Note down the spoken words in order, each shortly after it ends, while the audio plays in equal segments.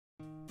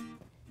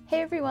Hey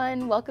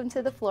everyone, welcome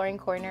to the Flooring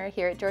Corner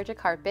here at Georgia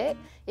Carpet.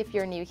 If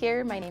you're new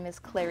here, my name is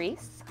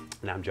Clarice.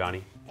 And I'm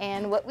Johnny.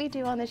 And what we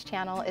do on this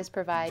channel is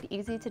provide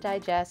easy to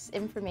digest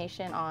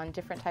information on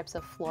different types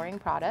of flooring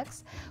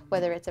products,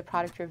 whether it's a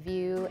product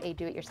review, a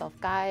do-it-yourself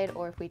guide,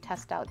 or if we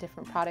test out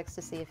different products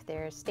to see if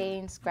they're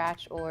stain,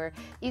 scratch, or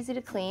easy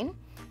to clean.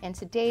 And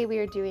today we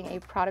are doing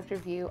a product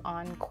review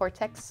on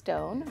Coretec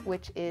Stone,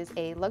 which is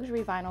a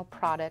luxury vinyl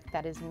product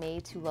that is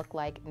made to look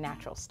like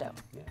natural stone.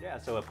 Yeah,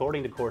 so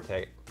according to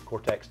Coretec,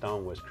 Coretec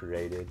Stone was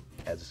created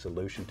as a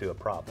solution to a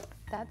problem.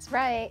 That's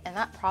right, and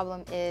that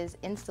problem is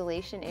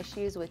installation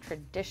issues with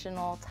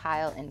traditional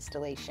tile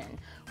installation,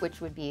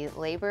 which would be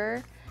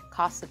labor,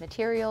 cost of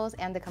materials,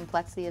 and the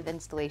complexity of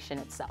installation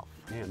itself.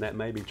 Yeah, and that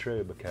may be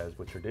true because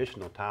with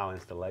traditional tile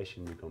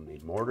installation, you're going to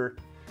need mortar,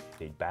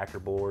 you need backer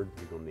board,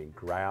 you're going to need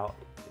grout,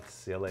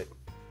 seal it,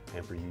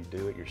 and for you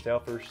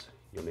do-it-yourselfers,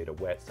 you'll need a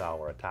wet saw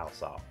or a tile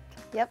saw.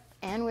 Yep,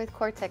 and with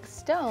Coretec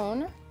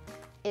Stone,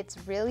 it's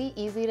really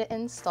easy to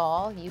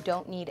install. You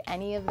don't need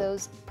any of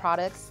those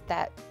products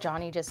that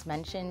Johnny just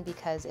mentioned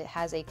because it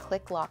has a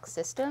click lock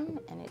system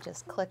and it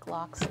just click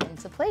locks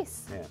into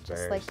place. Yeah,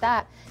 just like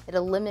that. It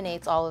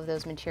eliminates all of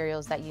those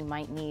materials that you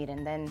might need,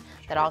 and then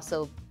that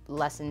also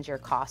lessens your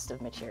cost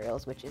of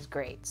materials, which is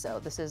great. So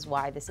this is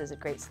why this is a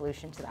great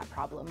solution to that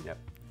problem. Yep.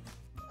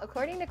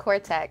 According to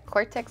Coretec,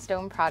 Coretec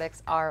Stone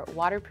products are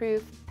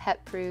waterproof,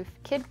 pet-proof,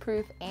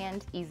 kid-proof,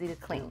 and easy to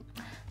clean.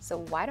 So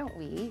why don't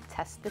we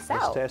test this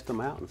out? Let's test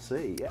them out and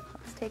see, yeah.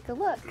 Let's take a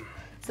look.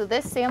 So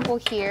this sample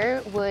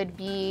here would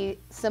be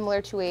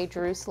similar to a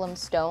Jerusalem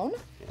stone.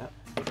 Yeah.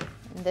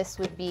 This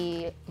would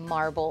be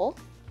marble.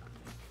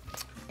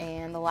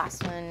 And the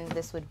last one,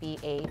 this would be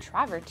a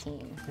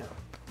travertine. Yeah.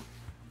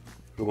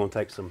 We're going to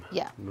take some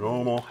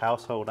normal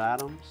household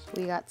items.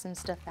 We got some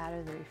stuff out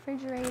of the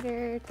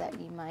refrigerator that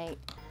you might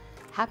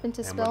happen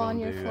to spill on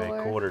your floor. And we're going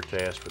to do a quarter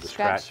test for the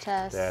scratch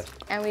test.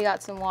 And we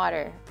got some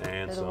water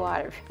and for some the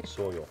water.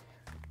 Soil.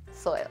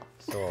 Soil.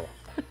 So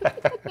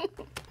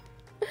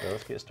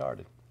let's get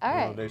started. All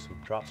right. Do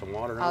drop some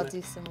water on it? I'll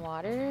do some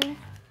water. If you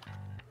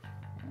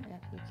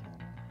can.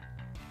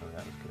 Oh,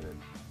 that was good.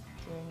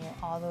 Doing it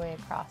all the way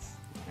across.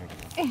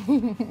 There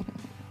you go.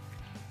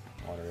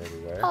 Water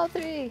everywhere. All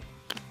three.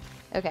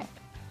 Okay.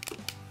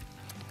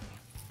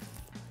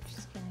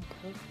 Just gonna go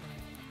for it.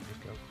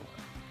 Just go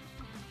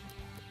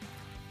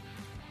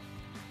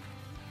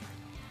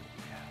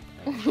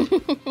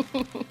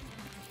for it.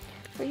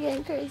 We're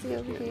getting crazy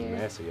over here.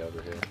 Messy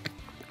over here.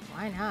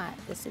 Why not?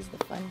 This is the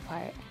fun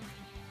part.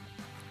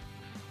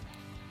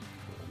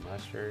 My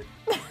shirt.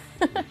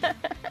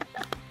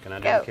 Can I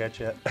do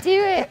ketchup?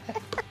 Do it.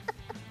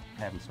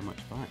 Having so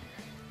much fun.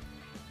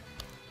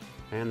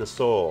 And the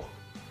soil.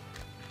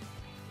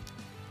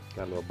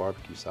 Got a little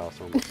barbecue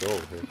sauce on the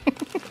soil here.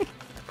 You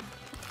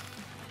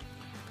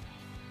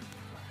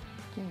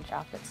can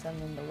drop it some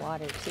in the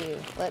water too.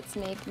 Let's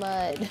make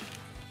mud.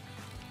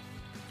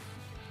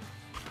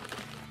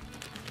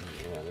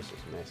 Yeah, this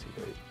is messy,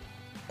 dude.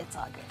 It's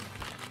all good.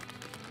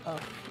 Oh.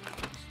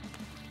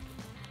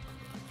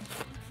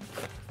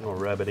 I'm gonna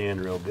rub it in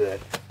real good.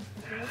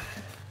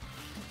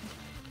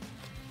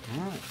 All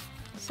right.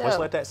 So let's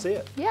let that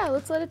sit. Yeah,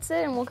 let's let it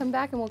sit and we'll come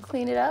back and we'll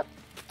clean it up.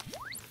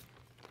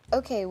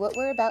 Okay, what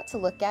we're about to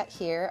look at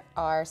here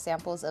are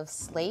samples of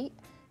slate,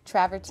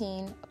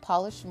 travertine,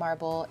 polished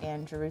marble,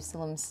 and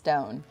Jerusalem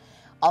stone.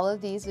 All of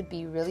these would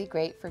be really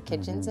great for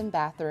kitchens and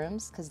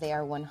bathrooms because they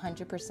are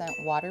 100%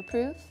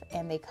 waterproof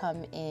and they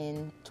come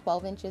in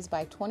 12 inches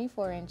by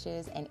 24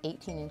 inches and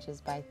 18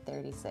 inches by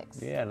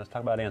 36. Yeah, let's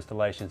talk about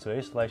installation. So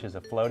installation is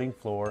a floating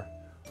floor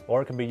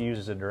or it can be used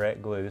as a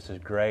direct glue. This is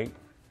great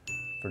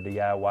for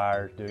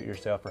DIYers,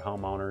 do-it-yourself for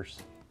homeowners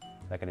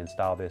that can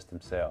install this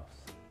themselves.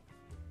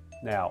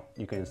 Now,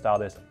 you can install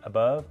this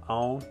above,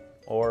 on,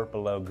 or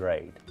below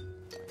grade.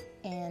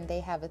 And they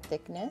have a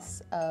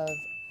thickness of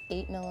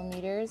 8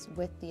 millimeters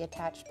with the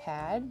attached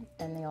pad,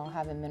 and they all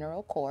have a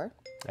mineral core.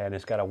 And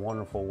it's got a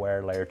wonderful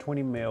wear layer,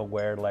 20 mil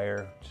wear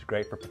layer, which is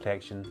great for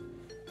protection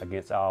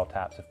against all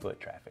types of foot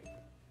traffic.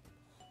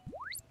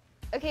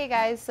 Okay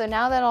guys, so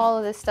now that all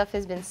of this stuff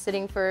has been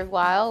sitting for a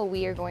while,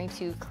 we are going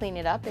to clean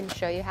it up and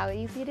show you how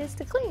easy it is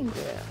to clean.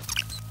 Yeah.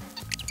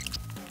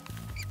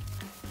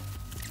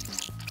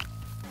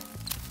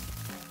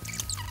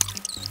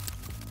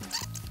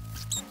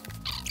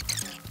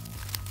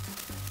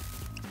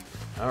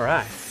 All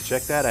right,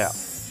 check that out.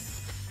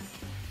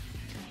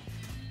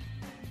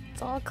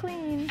 It's all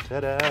clean.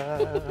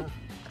 Ta-da!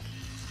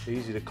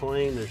 Easy to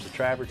clean. There's the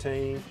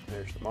travertine,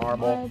 there's the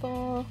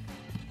marble.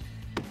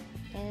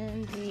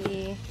 And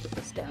the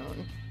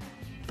stone.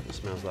 It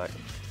smells like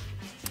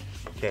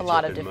ketchup a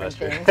lot of and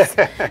different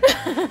mustard.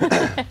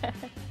 things.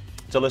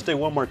 So let's do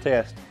one more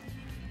test.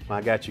 Well,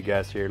 I got you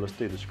guys here. Let's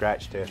do the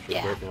scratch test real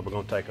Yeah. quick. Now we're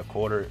going to take a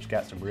quarter. It's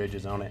got some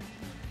ridges on it.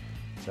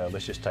 So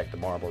let's just take the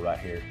marble right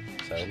here.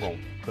 So we're going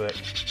to put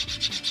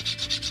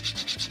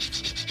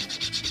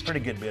a pretty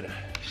good bit of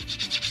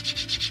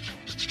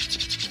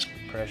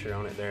pressure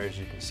on it there, as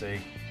you can see.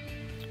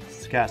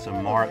 It's got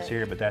some marks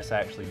here, but that's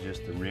actually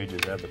just the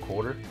ridges of the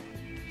quarter.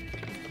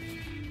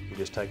 You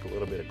just take a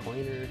little bit of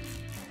cleaner,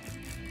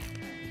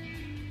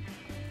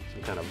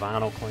 some kind of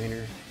vinyl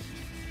cleaner.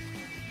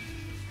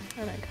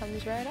 And it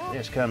comes right off.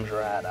 This comes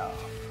right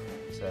off.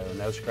 So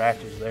no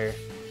scratches there.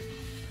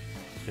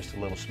 Just a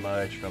little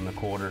smudge from the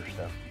quarter,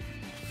 so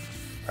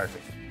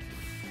perfect.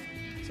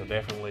 So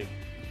definitely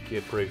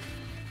kid-proof,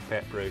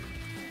 pet-proof,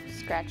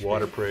 Scratch-proof.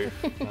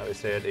 waterproof, like I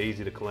said,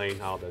 easy to clean,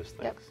 all those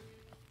things. Yep.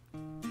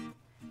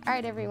 All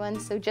right, everyone,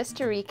 so just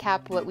to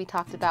recap what we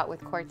talked about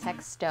with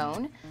Coretec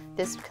Stone,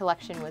 this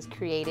collection was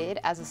created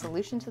as a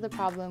solution to the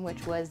problem,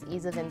 which was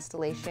ease of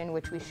installation,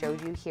 which we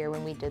showed you here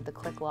when we did the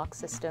click lock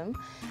system,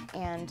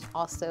 and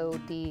also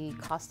the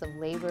cost of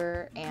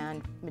labor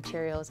and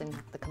materials and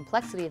the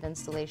complexity of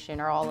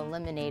installation are all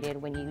eliminated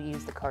when you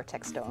use the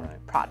Coretec Stone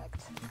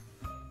product.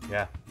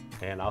 Yeah,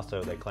 and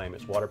also they claim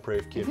it's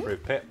waterproof,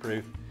 kid-proof,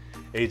 pet-proof,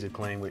 easy to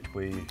clean, which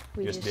we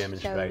just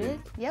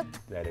demonstrated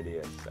that it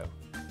is. So.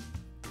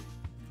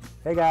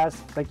 Hey guys,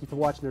 thank you for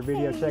watching our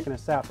video, checking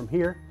us out from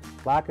here.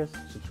 Like us,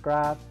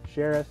 subscribe,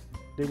 share us,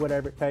 do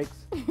whatever it takes.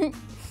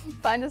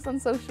 Find us on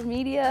social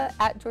media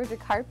at Georgia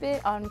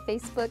Carpet on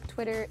Facebook,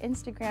 Twitter,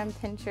 Instagram,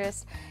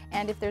 Pinterest.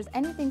 And if there's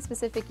anything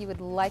specific you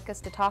would like us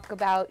to talk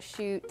about,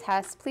 shoot,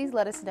 test, please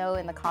let us know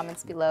in the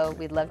comments below.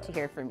 We'd love to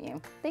hear from you.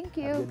 Thank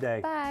you. Have a good day.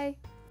 Bye.